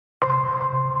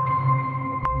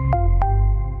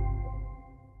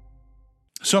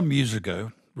Some years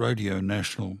ago, Radio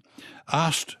National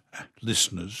asked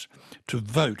listeners to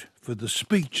vote for the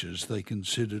speeches they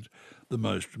considered the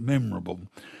most memorable.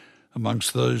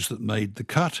 Amongst those that made the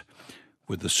cut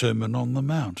were the Sermon on the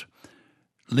Mount,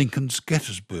 Lincoln's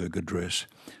Gettysburg Address,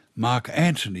 Mark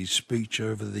Antony's speech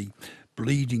over the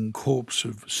bleeding corpse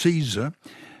of Caesar,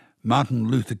 Martin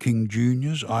Luther King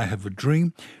Jr.'s I Have a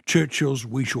Dream, Churchill's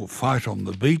We Shall Fight on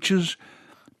the Beaches,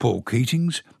 Paul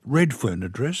Keating's Redfern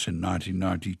Address in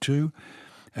 1992,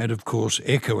 and of course,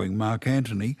 echoing Mark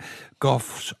Antony,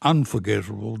 Gough's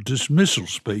unforgettable dismissal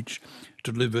speech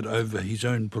delivered over his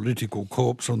own political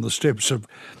corpse on the steps of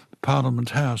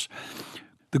Parliament House.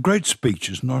 The great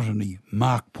speeches not only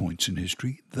mark points in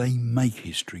history, they make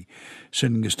history,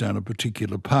 sending us down a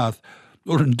particular path,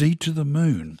 or indeed to the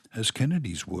moon, as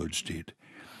Kennedy's words did.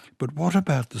 But what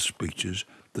about the speeches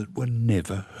that were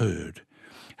never heard?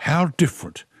 How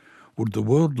different would the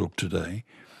world look today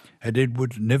had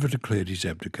Edward never declared his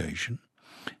abdication,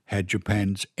 had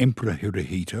Japan's Emperor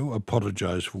Hirohito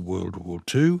apologised for World War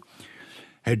II,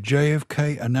 had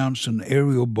JFK announced an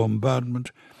aerial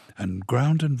bombardment and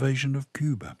ground invasion of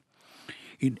Cuba?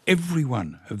 In every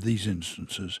one of these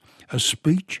instances, a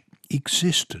speech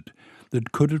existed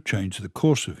that could have changed the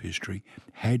course of history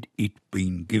had it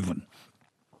been given.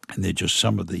 And they're just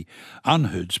some of the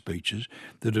unheard speeches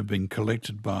that have been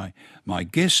collected by my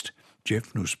guest,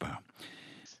 Jeff Nussbaum.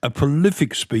 A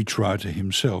prolific speechwriter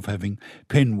himself, having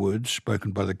penned words spoken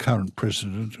by the current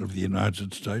President of the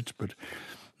United States, but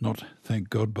not, thank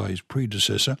God, by his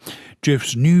predecessor,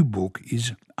 Jeff's new book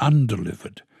is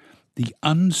Undelivered, The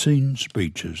Unseen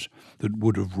Speeches That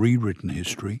Would Have Rewritten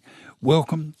History.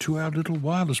 Welcome to our little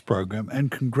wireless program,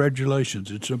 and congratulations.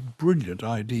 It's a brilliant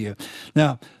idea.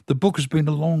 Now, the book has been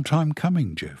a long time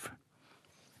coming, Jeff.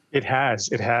 It has.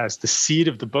 The seed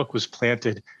of the book was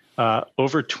planted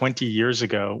over 20 years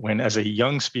ago when, as a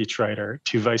young speechwriter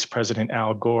to Vice President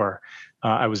Al Gore,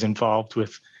 I was involved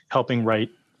with helping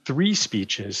write 3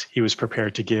 speeches he was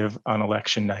prepared to give on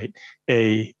election night: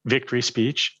 a victory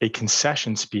speech, a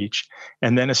concession speech,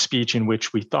 and then a speech in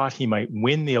which we thought he might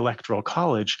win the Electoral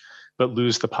College but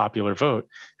lose the popular vote.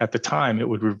 At the time, it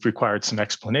would have required some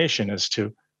explanation as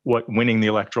to what winning the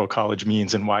Electoral College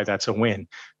means and why that's a win.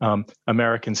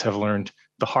 Americans have learned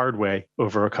the hard way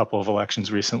over a couple of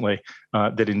elections recently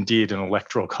that indeed an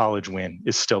Electoral College win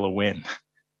is still a win.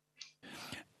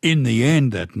 In the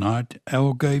end that night,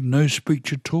 Al gave no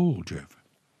speech at all, Jeff.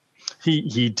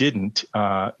 He didn't.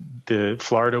 The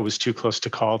Florida was too close to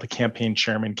call. The campaign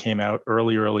chairman came out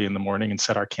early in the morning and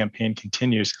said, our campaign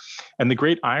continues. And the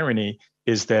great irony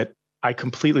is that I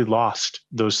completely lost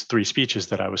those 3 speeches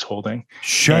that I was holding.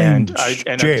 Shame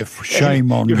on you.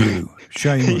 Shame on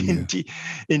you.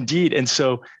 Indeed. And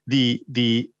so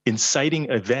the inciting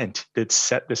event that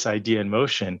set this idea in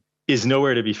motion is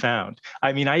nowhere to be found.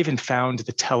 I mean, I even found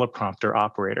the teleprompter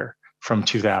operator from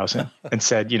 2000 and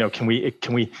said, can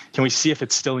we see if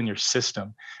it's still in your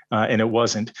system? And it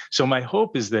wasn't. So my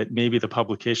hope is that maybe the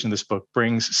publication of this book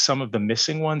brings some of the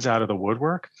missing ones out of the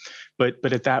woodwork.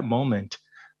 But at that moment,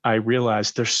 I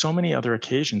realized there's so many other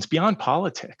occasions beyond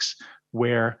politics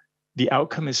where the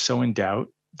outcome is so in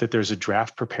doubt that there's a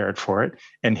draft prepared for it,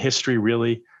 and history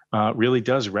really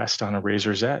does rest on a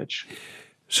razor's edge.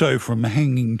 So from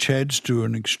hanging chads to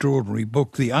an extraordinary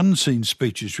book, the unseen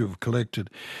speeches you have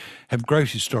collected have great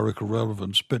historical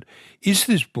relevance. But is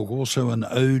this book also an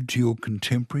ode to your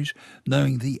contemporaries,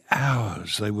 knowing the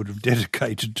hours they would have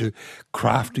dedicated to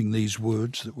crafting these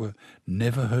words that were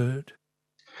never heard?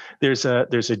 There's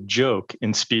a joke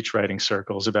in speechwriting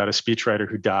circles about a speechwriter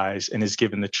who dies and is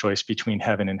given the choice between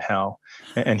heaven and hell.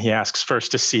 And he asks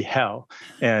first to see hell.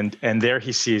 And there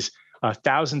he sees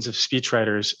thousands of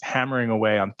speechwriters hammering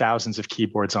away on thousands of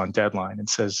keyboards on deadline and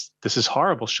says, this is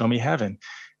horrible, show me heaven.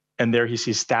 And there he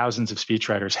sees thousands of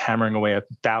speechwriters hammering away at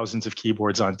thousands of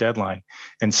keyboards on deadline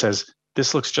and says,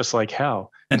 this looks just like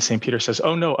hell. And St. Peter says,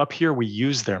 oh no, up here we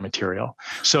use their material.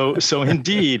 So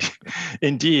indeed,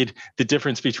 the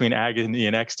difference between agony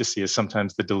and ecstasy is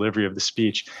sometimes the delivery of the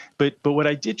speech. But what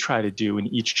I did try to do in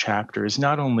each chapter is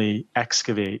not only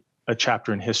excavate a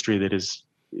chapter in history that is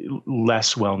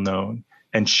less well known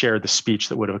and share the speech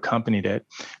that would have accompanied it,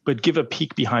 but give a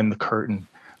peek behind the curtain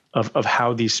of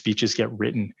how these speeches get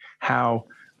written, how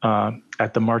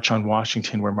at the March on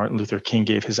Washington, where Martin Luther King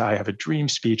gave his I Have a Dream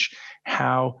speech,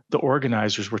 how the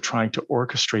organizers were trying to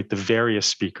orchestrate the various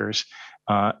speakers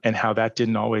and how that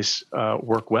didn't always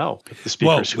work well with the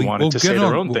speakers who wanted to say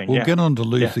their own thing. We'll get on to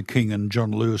Luther King and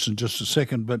John Lewis in just a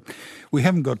second, but we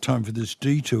haven't got time for this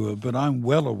detour, but I'm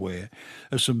well aware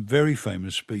of some very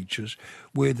famous speeches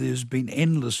where there's been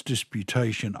endless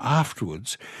disputation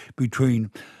afterwards between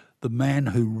the man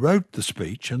who wrote the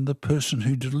speech and the person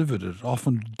who delivered it,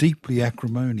 often deeply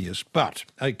acrimonious. But,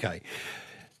 okay,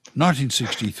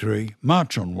 1963,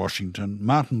 March on Washington,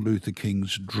 Martin Luther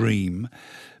King's dream,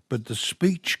 but the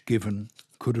speech given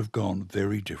could have gone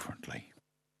very differently.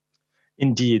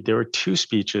 Indeed, there were two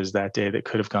speeches that day that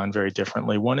could have gone very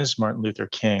differently. One is Martin Luther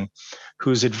King,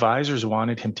 whose advisors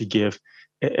wanted him to give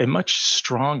a much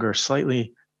stronger,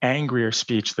 slightly angrier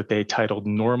speech that they titled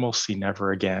Normalcy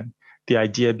Never Again. The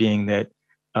idea being that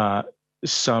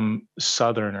some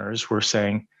Southerners were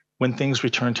saying, when things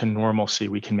return to normalcy,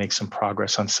 we can make some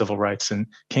progress on civil rights. And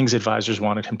King's advisors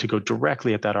wanted him to go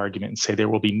directly at that argument and say there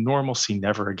will be normalcy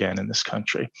never again in this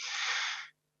country.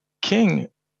 King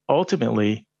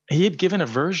ultimately, he had given a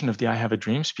version of the I Have a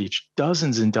Dream speech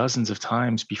dozens and dozens of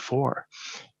times before.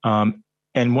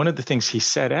 And one of the things he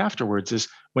said afterwards is,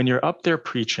 when you're up there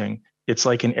preaching, it's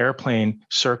like an airplane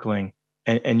circling,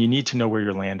 and you need to know where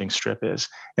your landing strip is.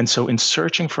 And so in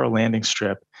searching for a landing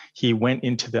strip, he went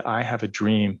into the I Have a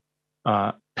Dream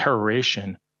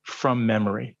peroration from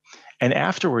memory. And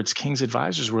afterwards, King's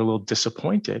advisors were a little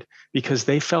disappointed because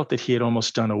they felt that he had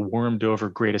almost done a warmed over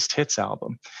greatest hits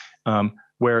album.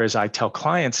 Whereas I tell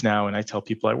clients now, and I tell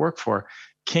people I work for,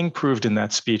 King proved in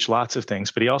that speech lots of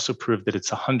things, but he also proved that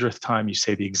it's the 100th time you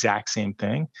say the exact same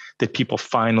thing that people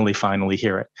finally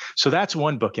hear it. So that's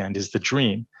one bookend, is the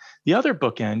dream. The other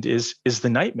bookend is the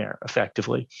nightmare,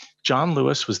 effectively. John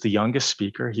Lewis was the youngest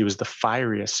speaker. He was the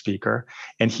fieriest speaker,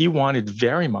 and he wanted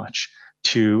very much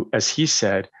to, as he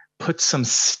said, put some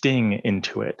sting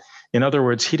into it. In other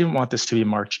words, he didn't want this to be a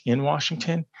march in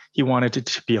Washington. He wanted it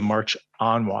to be a march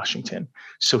on Washington.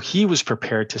 So he was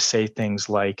prepared to say things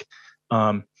like,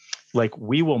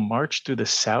 we will march through the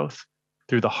South,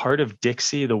 through the heart of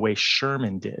Dixie, the way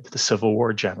Sherman did, the Civil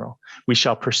War general. We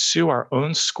shall pursue our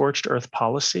own scorched earth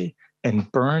policy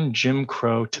and burn Jim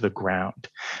Crow to the ground.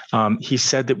 He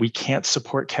said that we can't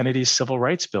support Kennedy's civil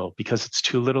rights bill because it's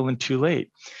too little and too late.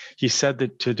 He said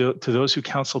that to those who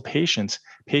counsel patience,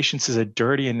 patience is a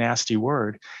dirty and nasty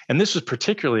word. And this was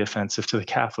particularly offensive to the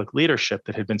Catholic leadership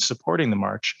that had been supporting the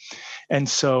march. And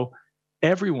so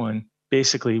everyone,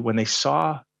 basically, when they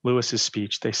saw Lewis's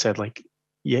speech, they said, like,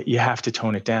 you have to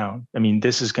tone it down. I mean,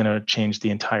 this is going to change the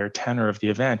entire tenor of the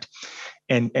event.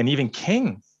 And even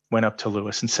King went up to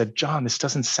Lewis and said, John, this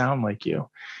doesn't sound like you.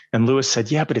 And Lewis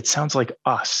said, yeah, but it sounds like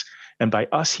us. And by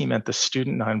us, he meant the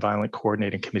Student Nonviolent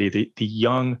Coordinating Committee, the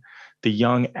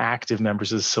young active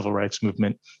members of the civil rights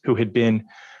movement who had been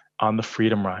on the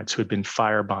freedom rides, who had been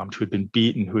firebombed, who had been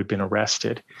beaten, who had been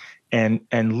arrested. And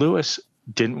Lewis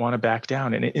didn't want to back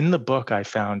down. And in the book, I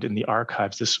found in the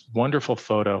archives this wonderful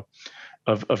photo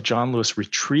of John Lewis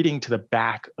retreating to the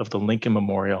back of the Lincoln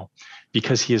Memorial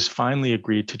because he has finally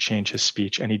agreed to change his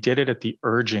speech. And he did it at the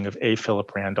urging of A.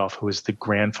 Philip Randolph, who was the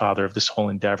grandfather of this whole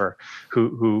endeavor,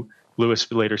 who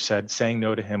Lewis later said saying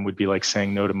no to him would be like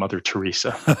saying no to Mother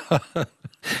Teresa.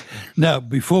 Now,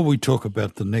 before we talk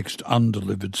about the next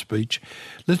undelivered speech,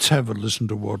 let's have a listen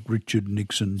to what Richard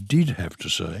Nixon did have to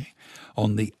say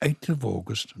on the 8th of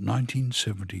August,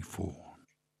 1974.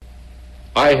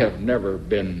 I have never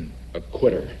been a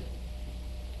quitter.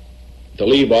 To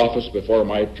leave office before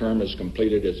my term is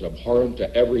completed is abhorrent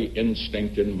to every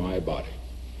instinct in my body.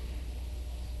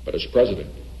 But as president,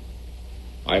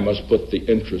 I must put the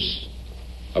interests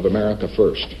of America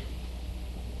first.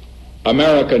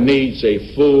 America needs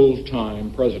a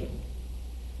full-time president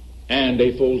and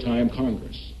a full-time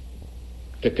Congress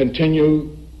to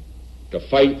continue to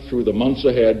fight through the months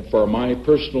ahead. For my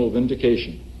personal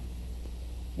vindication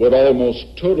would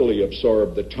almost totally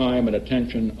absorb the time and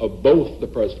attention of both the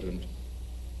President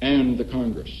and the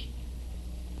Congress.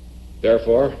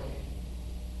 Therefore,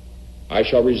 I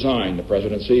shall resign the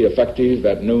presidency effective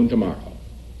at noon tomorrow.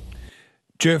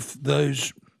 Jeff,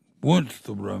 those weren't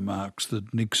the remarks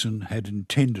that Nixon had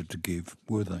intended to give,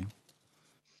 were they?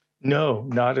 No,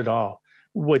 not at all.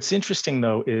 What's interesting,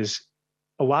 though, is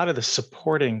a lot of the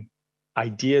supporting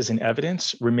ideas and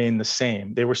evidence remain the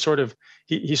same. They were sort of,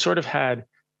 he sort of had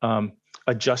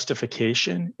a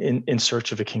justification in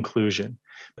search of a conclusion.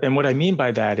 And what I mean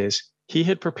by that is he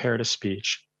had prepared a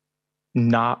speech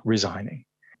not resigning.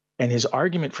 And his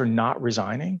argument for not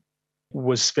resigning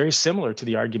was very similar to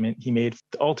the argument he made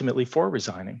ultimately for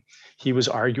resigning. He was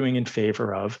arguing in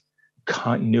favor of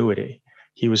continuity.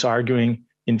 He was arguing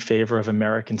in favor of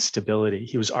American stability.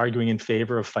 He was arguing in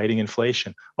favor of fighting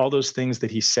inflation, all those things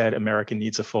that he said America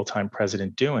needs a full-time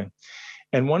president doing.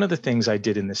 And one of the things I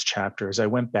did in this chapter is I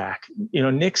went back,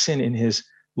 Nixon in his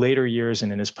later years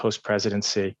and in his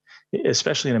post-presidency,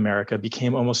 especially in America,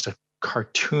 became almost a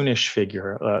cartoonish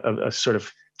figure, a sort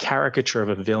of caricature of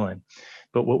a villain.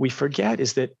 But what we forget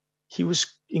is that he was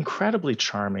incredibly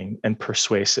charming and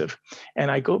persuasive. And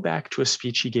I go back to a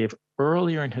speech he gave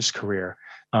earlier in his career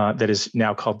that is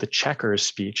now called the Chequers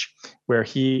speech, where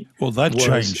he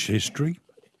changed history.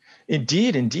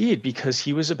 Indeed, because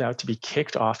he was about to be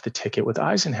kicked off the ticket with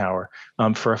Eisenhower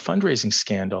for a fundraising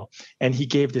scandal. And he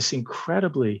gave this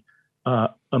incredibly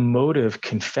emotive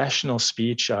confessional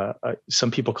speech.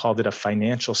 Some people called it a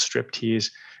financial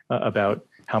striptease about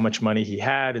how much money he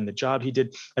had and the job he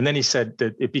did. And then he said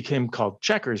that it became called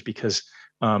Chequers because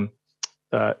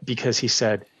he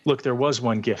said, look, there was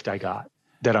one gift I got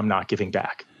that I'm not giving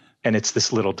back. And it's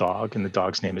this little dog, and the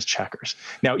dog's name is Chequers.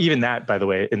 Now, even that, by the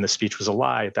way, in the speech was a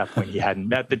lie. At that point, he hadn't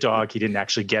met the dog. He didn't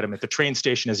actually get him at the train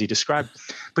station as he described.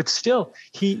 But still,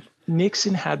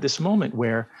 Nixon had this moment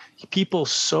where people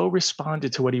so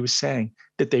responded to what he was saying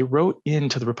that they wrote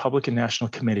into the Republican National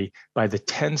Committee by the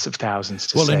tens of thousands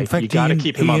to say, in fact, you got to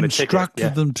keep him on the ticket. He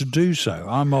instructed them to do so.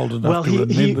 I'm old enough to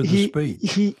remember the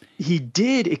speech. He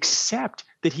did, except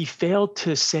that he failed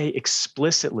to say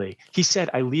explicitly. He said,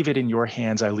 I leave it in your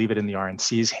hands. I leave it in the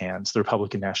RNC's hands, the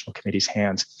Republican National Committee's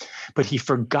hands. But he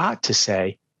forgot to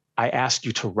say, I asked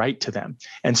you to write to them.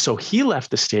 And so he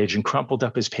left the stage and crumpled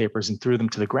up his papers and threw them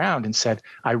to the ground and said,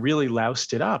 I really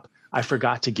loused it up. I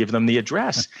forgot to give them the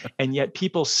address. And yet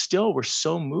people still were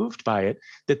so moved by it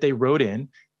that they wrote in,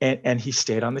 and he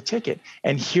stayed on the ticket.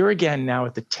 And here again, now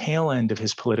at the tail end of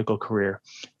his political career,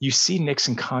 you see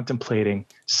Nixon contemplating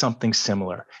something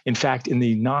similar. In fact, in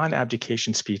the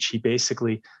non-abdication speech, he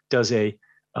basically does a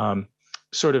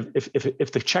sort of,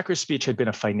 if the Chequers speech had been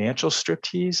a financial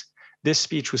striptease, this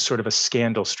speech was sort of a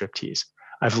scandal striptease.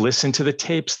 I've listened to the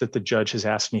tapes that the judge has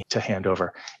asked me to hand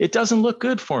over. It doesn't look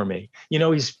good for me.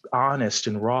 He's honest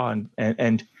and raw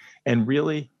and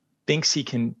really thinks he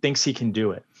can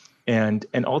do it. And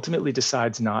ultimately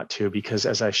decides not to, because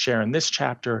as I share in this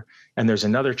chapter, and there's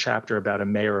another chapter about a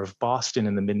mayor of Boston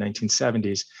in the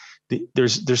mid-1970s,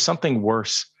 there's something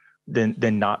worse than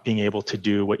not being able to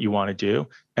do what you want to do.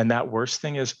 And that worst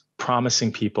thing is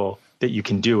promising people that you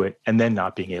can do it and then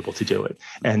not being able to do it.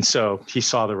 And so he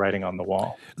saw the writing on the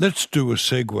wall. Let's do a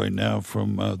segue now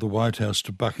from the White House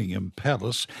to Buckingham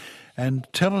Palace and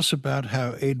tell us about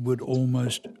how Edward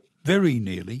almost very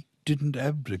nearly didn't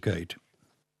abdicate.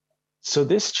 So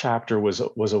this chapter was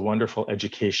a wonderful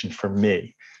education for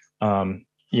me.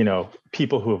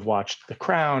 People who have watched The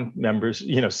Crown, members,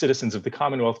 citizens of the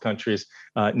Commonwealth countries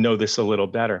know this a little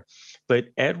better. But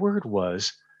Edward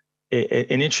was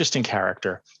an interesting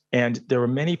character, and there were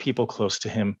many people close to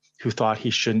him who thought he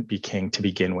shouldn't be king to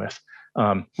begin with.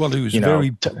 He was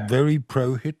very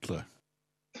pro-Hitler.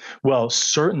 Well,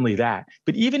 certainly that.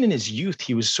 But even in his youth,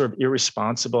 he was sort of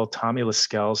irresponsible. Tommy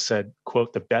Lascelles said,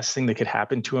 quote, the best thing that could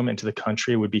happen to him and to the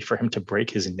country would be for him to break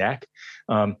his neck.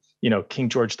 King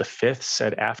George V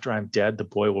said, after I'm dead, the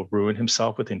boy will ruin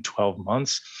himself within 12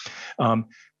 months.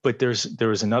 But there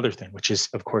was another thing, which is,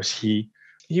 of course, he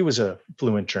was a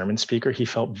fluent German speaker. He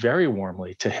felt very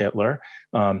warmly to Hitler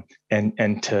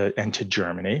and to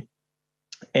Germany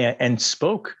and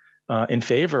spoke in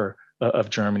favor of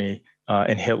Germany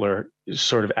and Hitler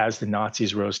sort of as the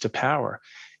Nazis rose to power.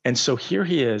 And so here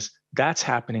he is, that's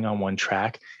happening on one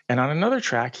track. And on another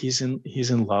track, he's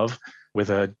in love with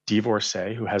a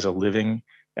divorcee who has a living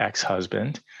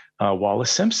ex-husband,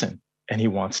 Wallis Simpson, and he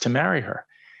wants to marry her.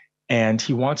 And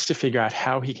he wants to figure out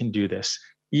how he can do this,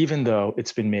 even though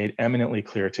it's been made eminently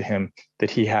clear to him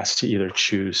that he has to either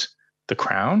choose the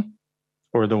crown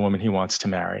or the woman he wants to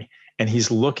marry. And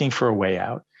he's looking for a way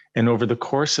out. And over the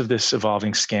course of this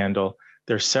evolving scandal,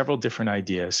 there are several different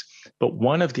ideas. But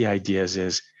one of the ideas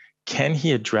is, can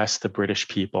he address the British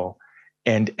people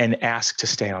and ask to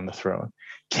stay on the throne?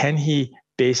 Can he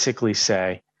basically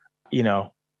say,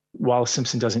 Wallis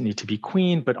Simpson doesn't need to be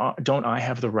queen, but don't I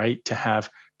have the right to have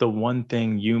the one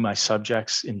thing you, my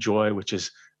subjects, enjoy, which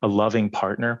is a loving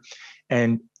partner?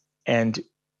 And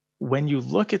when you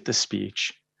look at the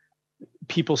speech,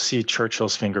 people see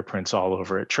Churchill's fingerprints all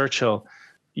over it. Churchill,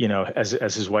 as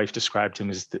his wife described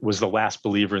him, was the last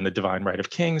believer in the divine right of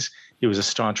kings. He was a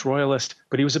staunch royalist,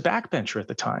 but he was a backbencher at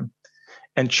the time.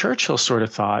 And Churchill sort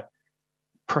of thought,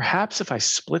 perhaps if I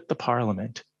split the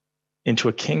parliament into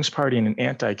a king's party and an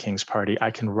anti-king's party,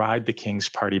 I can ride the king's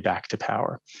party back to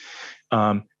power.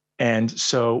 And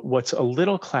so what's a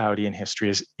little cloudy in history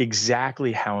is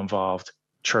exactly how involved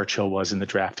Churchill was in the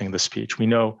drafting of the speech. We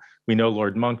know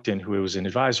Lord Monckton, who was an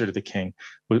advisor to the king,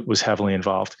 was heavily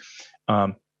involved.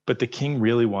 But the king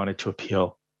really wanted to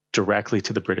appeal directly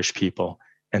to the British people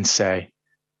and say,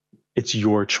 it's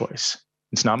your choice.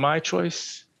 It's not my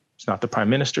choice. It's not the prime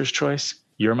minister's choice.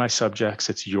 You're my subjects.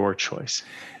 It's your choice.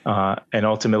 And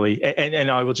ultimately,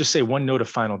 and I will just say one note of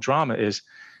final drama is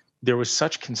there was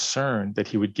such concern that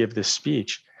he would give this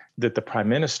speech that the prime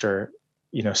minister,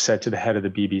 said to the head of the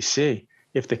BBC,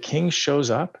 if the king shows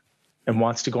up and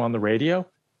wants to go on the radio,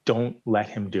 don't let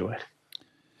him do it.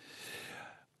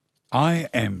 I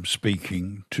am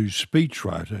speaking to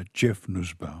speechwriter Jeff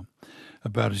Nussbaum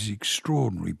about his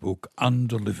extraordinary book,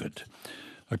 Undelivered,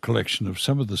 a collection of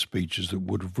some of the speeches that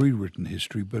would have rewritten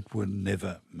history but were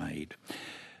never made.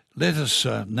 Let us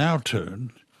now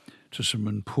turn to some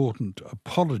important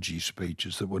apology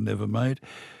speeches that were never made.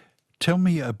 Tell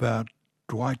me about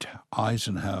Dwight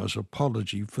Eisenhower's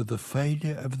apology for the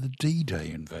failure of the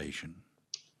D-Day invasion.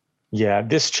 Yeah,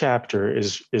 this chapter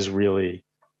is really,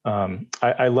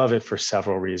 I love it for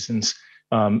several reasons.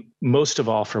 Most of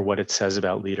all for what it says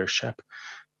about leadership.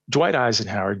 Dwight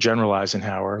Eisenhower, General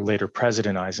Eisenhower, later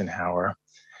President Eisenhower,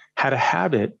 had a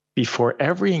habit before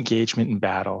every engagement in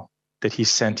battle that he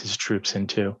sent his troops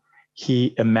into.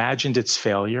 He imagined its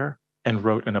failure and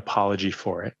wrote an apology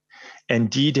for it. And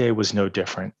D-Day was no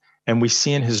different. And we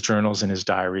see in his journals and his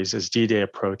diaries, as D-Day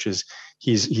approaches,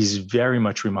 he's very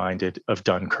much reminded of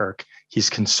Dunkirk. He's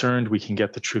concerned we can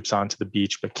get the troops onto the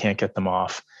beach, but can't get them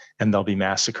off, and they'll be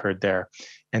massacred there.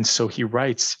 And so he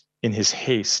writes in his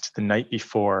haste the night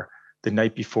before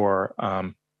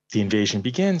the invasion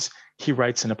begins, he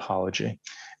writes an apology.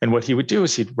 And what he would do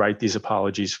is he'd write these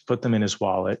apologies, put them in his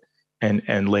wallet,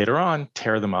 and later on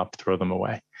tear them up, throw them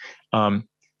away.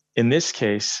 In this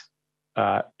case,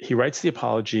 he writes the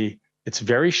apology. It's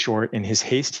very short. In his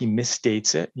haste, he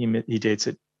misdates it. He dates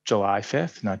it July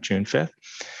 5th, not June 5th.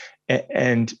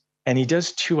 And he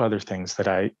does two other things that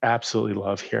I absolutely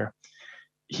love here.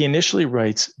 He initially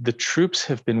writes, the troops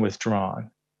have been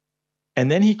withdrawn. And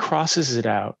then he crosses it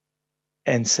out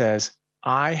and says,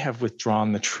 I have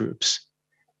withdrawn the troops.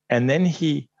 And then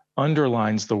he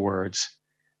underlines the words,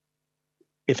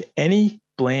 if any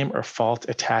blame or fault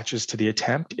attaches to the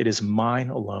attempt, it is mine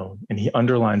alone. And he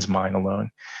underlines mine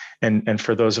alone. And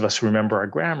for those of us who remember our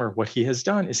grammar, what he has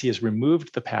done is he has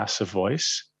removed the passive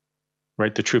voice,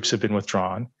 right? The troops have been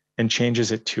withdrawn, and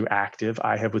changes it to active,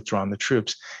 I have withdrawn the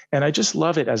troops. And I just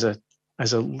love it as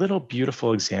a little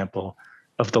beautiful example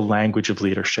of the language of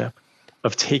leadership,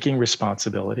 of taking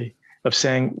responsibility, of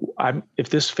saying, if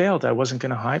this failed, I wasn't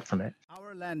going to hide from it.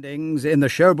 Our landings in the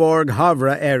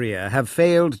Cherbourg-Havre area have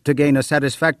failed to gain a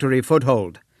satisfactory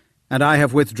foothold, and I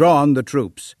have withdrawn the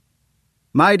troops.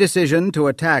 My decision to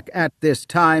attack at this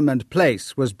time and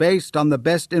place was based on the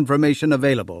best information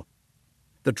available.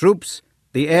 The troops,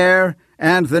 the air,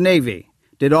 and the Navy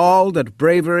did all that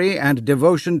bravery and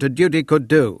devotion to duty could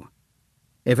do.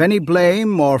 If any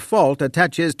blame or fault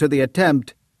attaches to the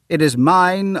attempt, it is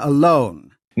mine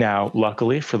alone. Now,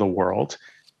 luckily for the world,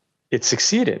 it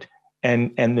succeeded.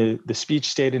 And the speech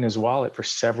stayed in his wallet for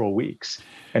several weeks.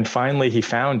 And finally, he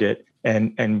found it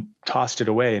and tossed it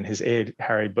away. And his aide,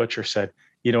 Harry Butcher, said,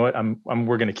 you know what,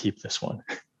 we're going to keep this one.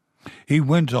 He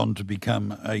went on to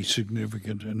become a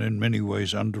significant and in many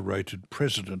ways underrated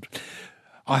president.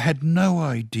 I had no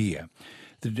idea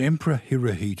that Emperor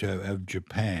Hirohito of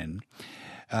Japan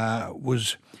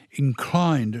was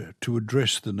inclined to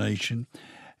address the nation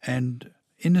and,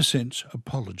 in a sense,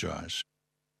 apologize.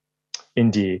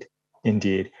 Indeed.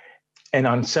 And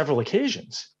on several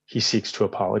occasions, he seeks to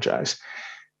apologize.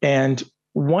 And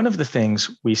one of the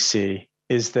things we see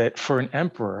is that for an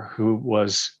emperor who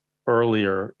was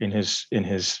earlier in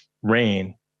his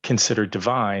reign considered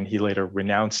divine, he later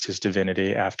renounced his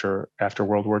divinity after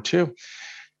World War II,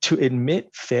 to admit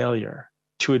failure,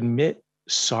 to admit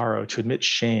sorrow, to admit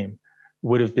shame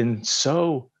would have been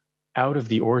so out of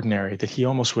the ordinary that he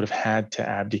almost would have had to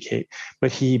abdicate.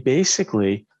 But he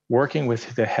basically, working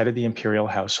with the head of the imperial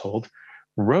household,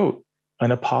 wrote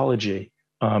an apology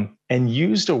and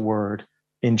used a word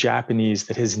in Japanese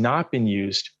that has not been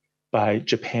used by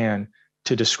Japan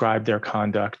to describe their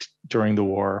conduct during the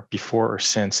war, before or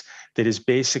since, that is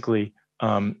basically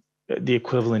the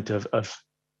equivalent of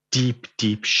deep,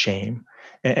 deep shame.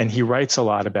 And he writes a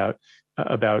lot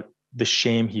about the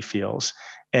shame he feels.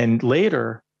 And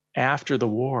later, after the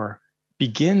war,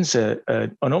 begins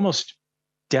an almost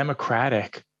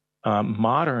democratic,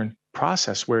 modern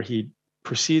process where he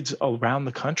proceeds around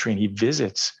the country and he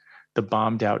visits the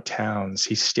bombed out towns.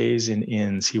 He stays in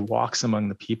inns. He walks among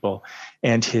the people,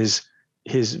 and his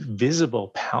visible,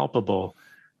 palpable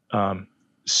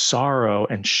sorrow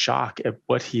and shock at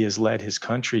what he has led his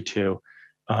country to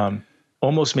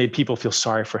almost made people feel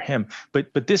sorry for him.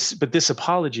 But this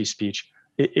apology speech,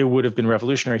 it would have been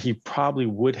revolutionary. He probably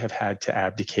would have had to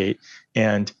abdicate,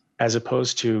 and as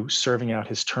opposed to serving out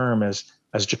his term as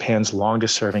Japan's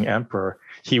longest serving emperor,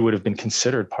 he would have been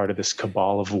considered part of this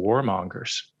cabal of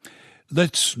warmongers.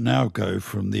 Let's now go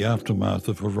from the aftermath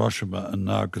of Hiroshima and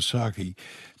Nagasaki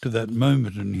to that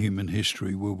moment in human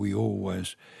history where we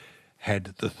always had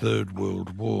the Third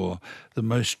World War. The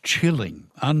most chilling,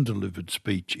 undelivered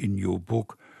speech in your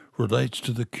book relates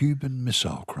to the Cuban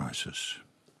Missile Crisis.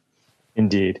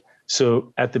 Indeed.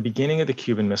 So at the beginning of the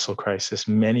Cuban Missile Crisis,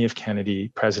 many of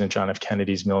President John F.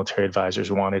 Kennedy's military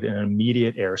advisors wanted an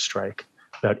immediate airstrike,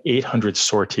 about 800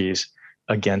 sorties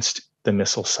against the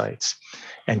missile sites.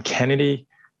 And Kennedy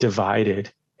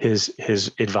divided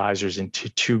his advisors into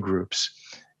two groups.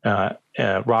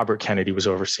 Robert Kennedy was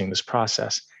overseeing this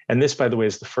process. And this, by the way,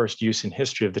 is the first use in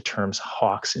history of the terms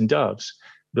hawks and doves.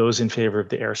 Those in favor of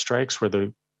the airstrikes were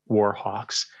the war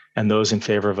hawks, and those in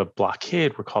favor of a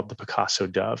blockade were called the Picasso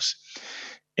doves.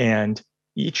 And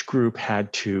each group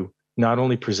had to not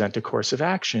only present a course of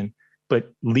action,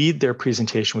 but lead their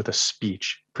presentation with a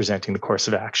speech presenting the course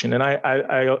of action. And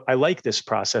I like this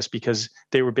process because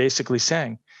they were basically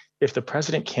saying, if the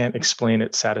president can't explain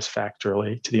it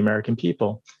satisfactorily to the American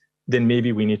people, then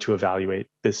maybe we need to evaluate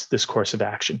this course of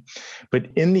action. But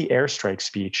in the airstrike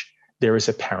speech, there is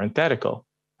a parenthetical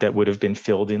that would have been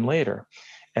filled in later.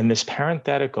 And this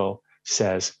parenthetical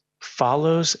says,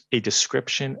 follows a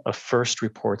description of first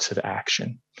reports of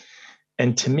action.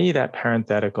 And to me, that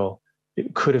parenthetical,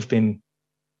 it could have been,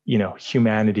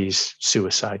 humanity's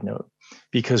suicide note,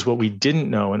 because what we didn't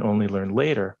know and only learned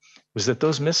later was that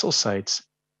those missile sites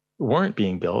weren't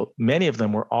being built. Many of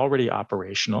them were already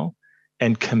operational,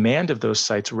 and command of those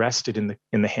sites rested in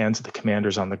the hands of the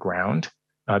commanders on the ground.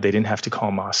 They didn't have to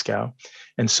call Moscow.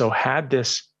 And so had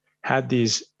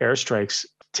these airstrikes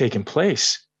taken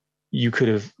place, you could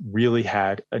have really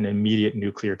had an immediate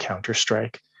nuclear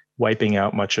counterstrike, wiping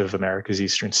out much of America's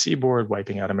eastern seaboard,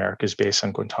 wiping out America's base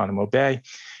on Guantanamo Bay.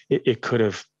 It could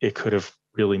have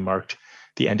really marked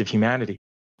the end of humanity.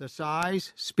 The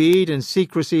size, speed, and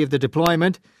secrecy of the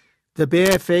deployment, the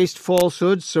bare-faced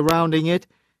falsehoods surrounding it,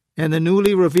 and the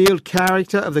newly revealed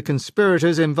character of the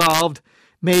conspirators involved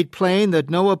made plain that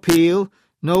no appeal,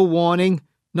 no warning,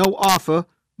 no offer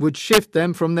would shift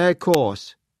them from their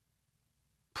course.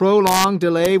 Prolonged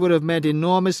delay would have meant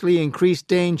enormously increased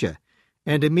danger,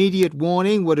 and immediate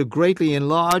warning would have greatly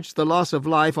enlarged the loss of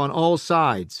life on all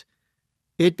sides.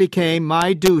 It became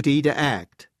my duty to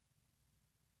act.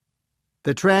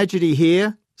 The tragedy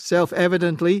here,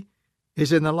 self-evidently,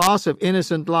 is in the loss of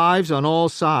innocent lives on all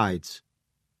sides.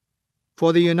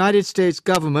 For the United States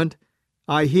government,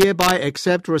 I hereby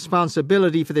accept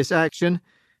responsibility for this action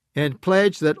and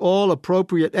pledge that all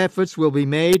appropriate efforts will be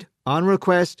made, on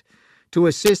request, to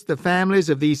assist the families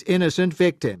of these innocent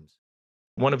victims.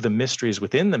 One of the mysteries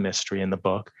within the mystery in the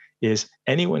book is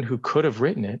anyone who could have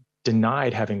written it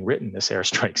denied having written this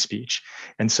airstrike speech.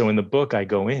 And so in the book, I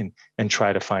go in and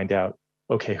try to find out,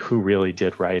 okay, who really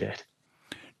did write it?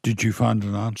 Did you find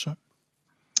an answer?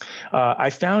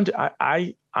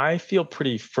 I feel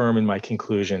pretty firm in my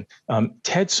conclusion.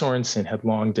 Ted Sorensen had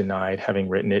long denied having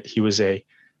written it. He was a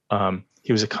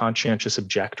conscientious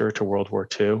objector to World War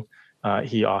II.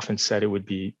 He often said it would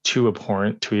be too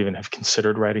abhorrent to even have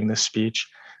considered writing this speech,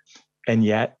 and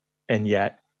yet,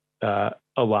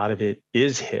 a lot of it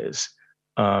is his.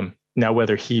 Now,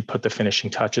 whether he put the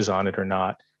finishing touches on it or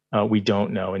not, we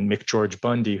don't know. And McGeorge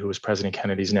Bundy, who was President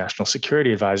Kennedy's national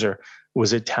security advisor,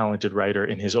 was a talented writer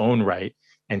in his own right,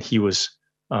 and he was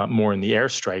more in the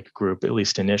airstrike group, at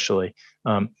least initially.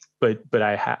 But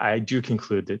I do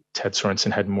conclude that Ted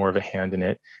Sorensen had more of a hand in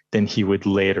it than he would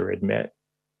later admit.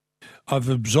 I've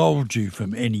absolved you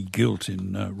from any guilt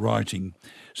in writing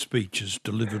speeches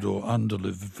delivered or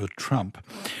undelivered for Trump,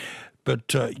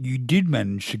 but you did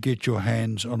manage to get your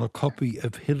hands on a copy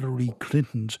of Hillary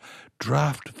Clinton's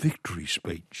draft victory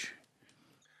speech.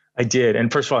 I did,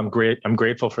 and first of all, I'm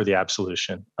grateful for the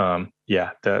absolution.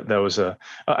 That was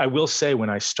I will say, when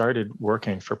I started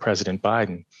working for President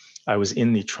Biden, I was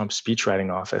in the Trump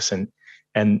speechwriting office,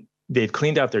 and they'd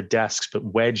cleaned out their desks, but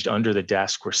wedged under the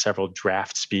desk were several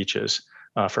draft speeches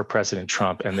for President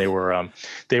Trump, and they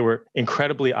were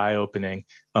incredibly eye-opening.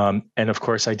 And of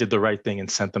course, I did the right thing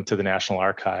and sent them to the National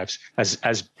Archives.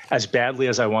 As badly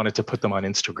as I wanted to put them on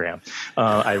Instagram,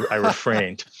 I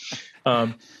refrained.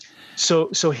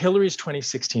 So Hillary's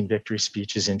 2016 victory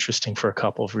speech is interesting for a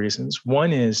couple of reasons.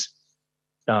 One is,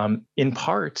 in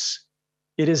parts,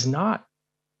 it is not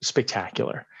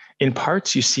spectacular. In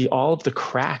parts, you see all of the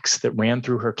cracks that ran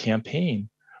through her campaign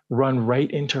run right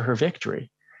into her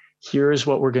victory. Here is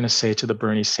what we're going to say to the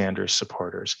Bernie Sanders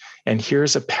supporters. And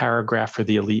here's a paragraph for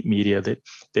the elite media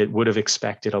that would have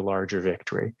expected a larger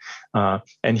victory.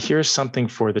 And here's something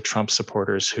for the Trump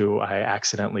supporters who I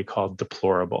accidentally called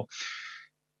deplorable.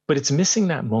 but it's missing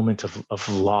that moment of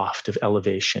loft, of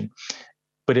elevation.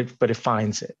 But it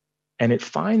finds it. And it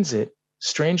finds it,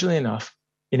 strangely enough,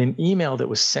 in an email that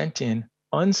was sent in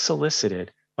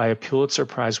unsolicited by a Pulitzer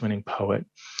Prize-winning poet.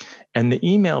 And the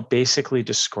email basically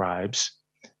describes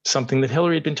something that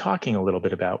Hillary had been talking a little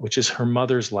bit about, which is her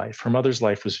mother's life. Her mother's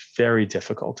life was very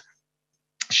difficult.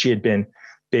 She had been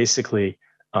basically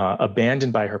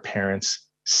abandoned by her parents,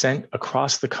 sent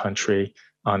across the country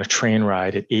on a train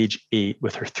ride at age 8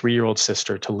 with her 3-year-old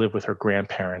sister to live with her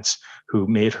grandparents, who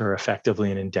made her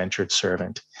effectively an indentured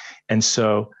servant. And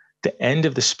so the end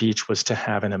of the speech was to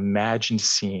have an imagined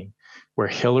scene where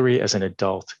Hillary, as an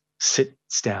adult,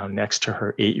 sits down next to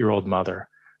her 8-year-old mother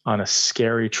on a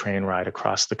scary train ride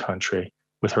across the country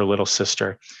with her little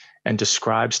sister and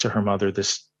describes to her mother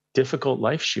this difficult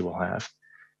life she will have.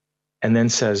 And then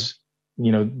says,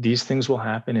 these things will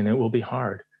happen and it will be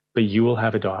hard, but you will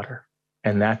have a daughter,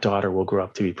 and that daughter will grow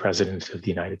up to be president of the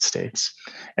United States.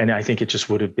 And I think it just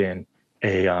would have been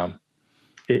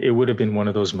it would have been one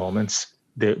of those moments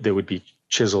that would be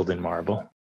chiseled in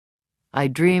marble. I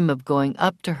dream of going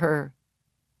up to her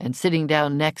and sitting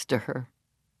down next to her,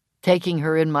 taking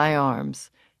her in my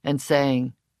arms and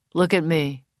saying, "Look at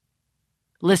me.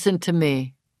 Listen to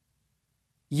me.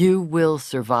 You will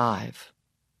survive.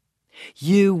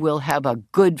 You will have a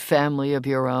good family of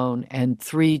your own and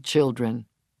 3 children.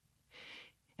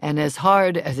 And as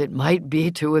hard as it might be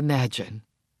to imagine,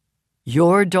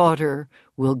 your daughter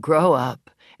will grow up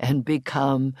and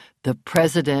become the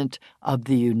President of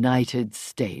the United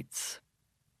States."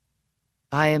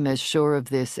 I am as sure of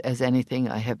this as anything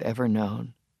I have ever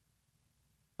known.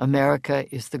 America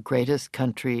is the greatest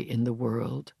country in the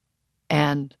world.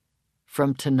 And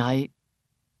from tonight,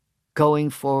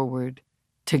 going forward,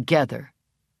 together,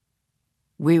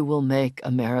 we will make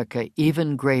America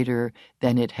even greater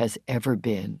than it has ever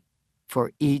been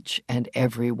for each and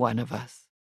every one of us.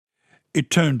 It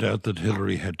turned out that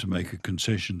Hillary had to make a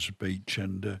concession speech,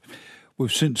 and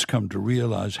we've since come to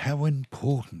realise how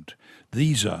important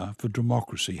these are for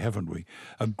democracy, haven't we?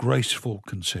 A graceful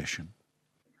concession.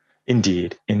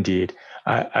 Indeed, indeed.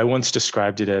 I once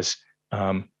described it as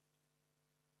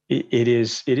it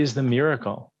is the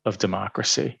miracle of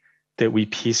democracy that we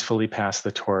peacefully pass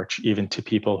the torch even to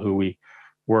people who we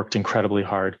worked incredibly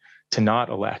hard to not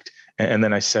elect. And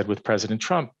then I said with President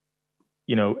Trump,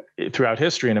 throughout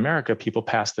history in America, people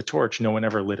passed the torch. No one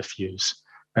ever lit a fuse.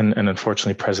 And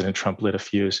unfortunately, President Trump lit a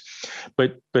fuse.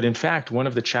 But in fact, one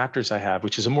of the chapters I have,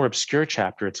 which is a more obscure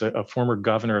chapter, it's a former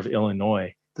governor of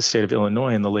Illinois, the state of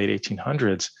Illinois in the late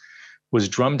 1800s, was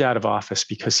drummed out of office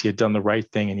because he had done the right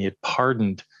thing and he had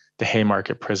pardoned the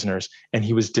Haymarket prisoners. And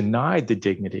he was denied the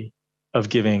dignity of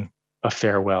giving a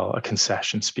farewell, a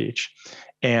concession speech.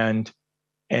 And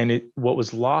what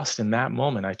was lost in that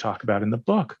moment, I talk about in the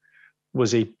book,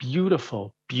 was a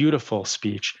beautiful, beautiful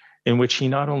speech in which he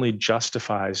not only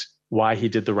justifies why he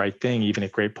did the right thing, even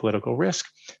at great political risk,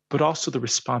 but also the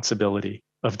responsibility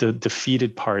of the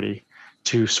defeated party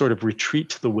to sort of retreat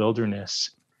to the wilderness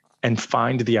and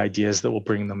find the ideas that will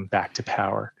bring them back to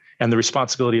power. And the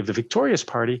responsibility of the victorious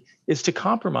party is to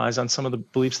compromise on some of the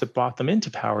beliefs that brought them into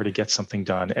power to get something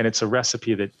done. And it's a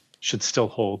recipe that should still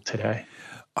hold today.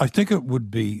 I think it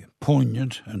would be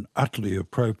poignant and utterly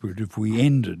appropriate if we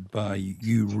ended by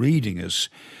you reading us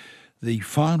the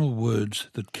final words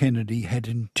that Kennedy had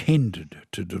intended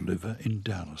to deliver in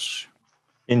Dallas.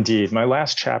 Indeed. My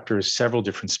last chapter is several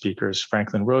different speakers,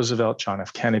 Franklin Roosevelt, John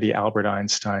F. Kennedy, Albert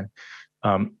Einstein,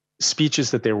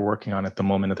 speeches that they were working on at the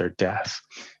moment of their death.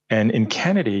 And in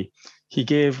Kennedy, he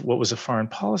gave what was a foreign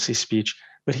policy speech,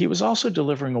 but he was also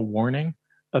delivering a warning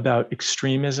about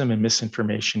extremism and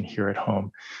misinformation here at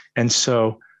home. And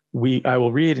so I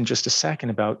will read in just a second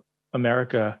about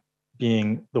America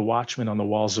being the watchman on the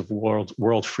walls of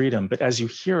world freedom. But as you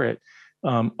hear it,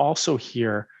 also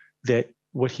hear that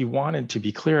what he wanted to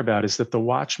be clear about is that the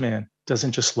watchman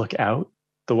doesn't just look out,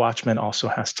 the watchman also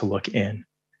has to look in.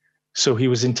 So he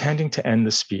was intending to end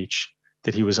the speech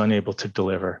that he was unable to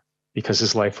deliver because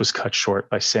his life was cut short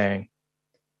by saying,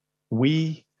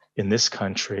 "We in this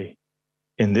country,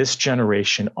 in this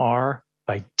generation, are,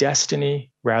 by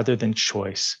destiny rather than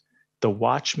choice, the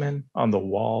watchmen on the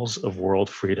walls of world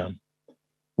freedom.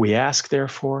 We ask,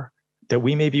 therefore, that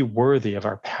we may be worthy of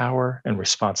our power and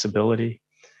responsibility,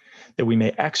 that we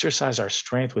may exercise our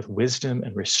strength with wisdom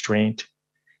and restraint,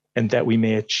 and that we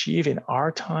may achieve in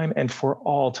our time and for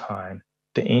all time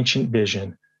the ancient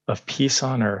vision of peace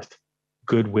on earth,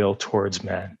 goodwill towards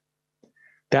men.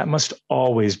 That must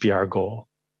always be our goal,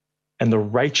 and the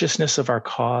righteousness of our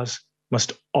cause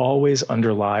must always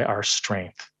underlie our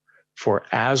strength. For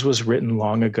as was written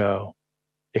long ago,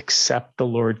 except the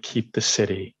Lord keep the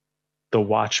city, the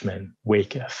watchman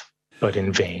waketh, but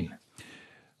in vain.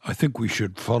 I think we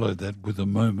should follow that with a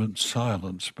moment's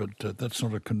silence, but that's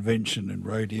not a convention in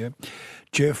radio.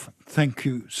 Jeff, thank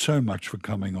you so much for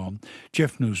coming on.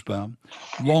 Jeff Nussbaum,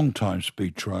 long-time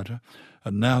speechwriter,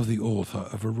 and now the author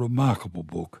of a remarkable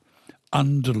book,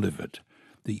 Undelivered,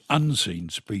 The Unseen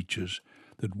Speeches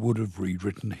That Would Have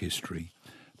Rewritten History,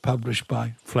 published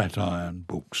by Flatiron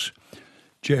Books.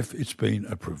 Jeff, it's been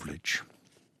a privilege.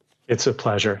 It's a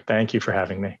pleasure. Thank you for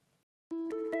having me.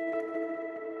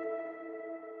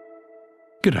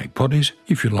 G'day, Potties.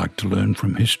 If you like to learn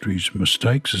from history's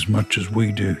mistakes as much as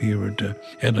we do here at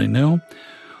LNL,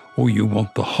 or you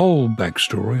want the whole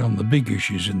backstory on the big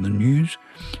issues in the news,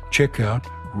 check out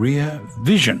Rear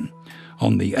Vision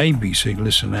on the ABC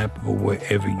Listen app or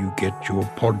wherever you get your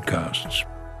podcasts.